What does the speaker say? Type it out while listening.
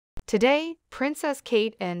Today, Princess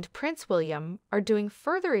Kate and Prince William are doing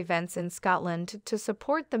further events in Scotland to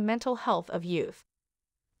support the mental health of youth.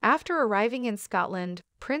 After arriving in Scotland,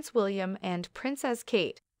 Prince William and Princess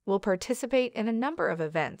Kate will participate in a number of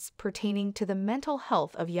events pertaining to the mental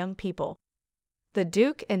health of young people. The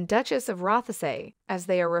Duke and Duchess of Rothesay, as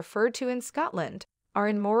they are referred to in Scotland, are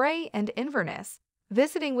in Moray and Inverness,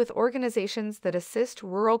 visiting with organizations that assist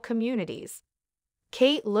rural communities.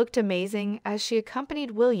 Kate looked amazing as she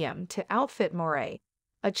accompanied William to Outfit Moray,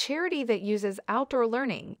 a charity that uses outdoor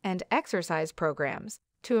learning and exercise programs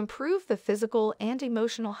to improve the physical and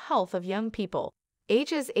emotional health of young people,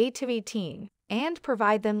 ages 8 to 18, and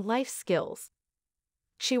provide them life skills.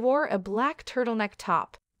 She wore a black turtleneck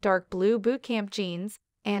top, dark blue bootcamp jeans,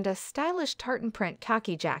 and a stylish tartan print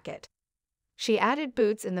khaki jacket. She added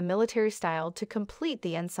boots in the military style to complete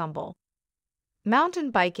the ensemble. Mountain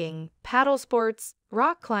biking, paddle sports,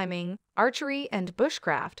 rock climbing, archery, and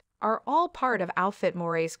bushcraft are all part of Outfit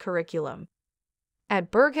Moray's curriculum. At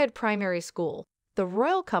Burghead Primary School, the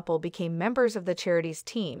royal couple became members of the charity's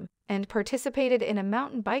team and participated in a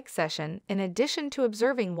mountain bike session in addition to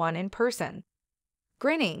observing one in person.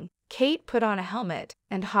 Grinning, Kate put on a helmet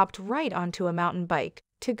and hopped right onto a mountain bike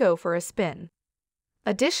to go for a spin.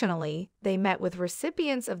 Additionally, they met with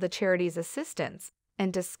recipients of the charity's assistance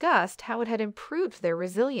and discussed how it had improved their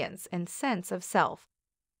resilience and sense of self.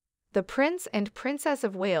 The Prince and Princess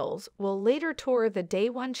of Wales will later tour the Day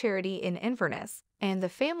One charity in Inverness and the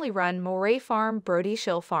family-run Moray Farm Brodie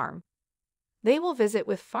Shill Farm. They will visit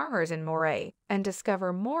with farmers in Moray and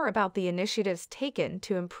discover more about the initiatives taken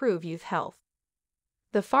to improve youth health.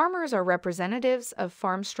 The farmers are representatives of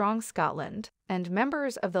Farmstrong Scotland and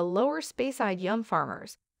members of the Lower Speyside Young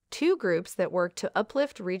Farmers, two groups that work to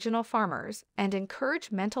uplift regional farmers and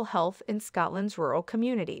encourage mental health in Scotland's rural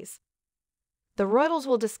communities. The royals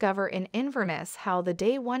will discover in Inverness how the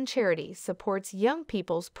Day One charity supports young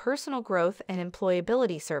people's personal growth and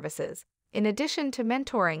employability services, in addition to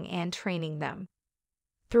mentoring and training them.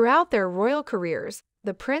 Throughout their royal careers,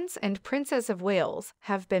 the Prince and Princess of Wales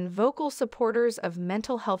have been vocal supporters of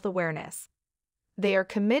mental health awareness. They are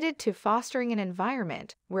committed to fostering an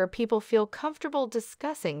environment where people feel comfortable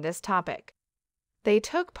discussing this topic. They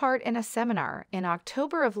took part in a seminar in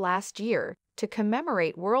October of last year to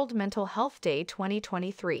commemorate World Mental Health Day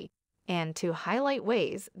 2023 and to highlight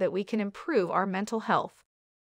ways that we can improve our mental health.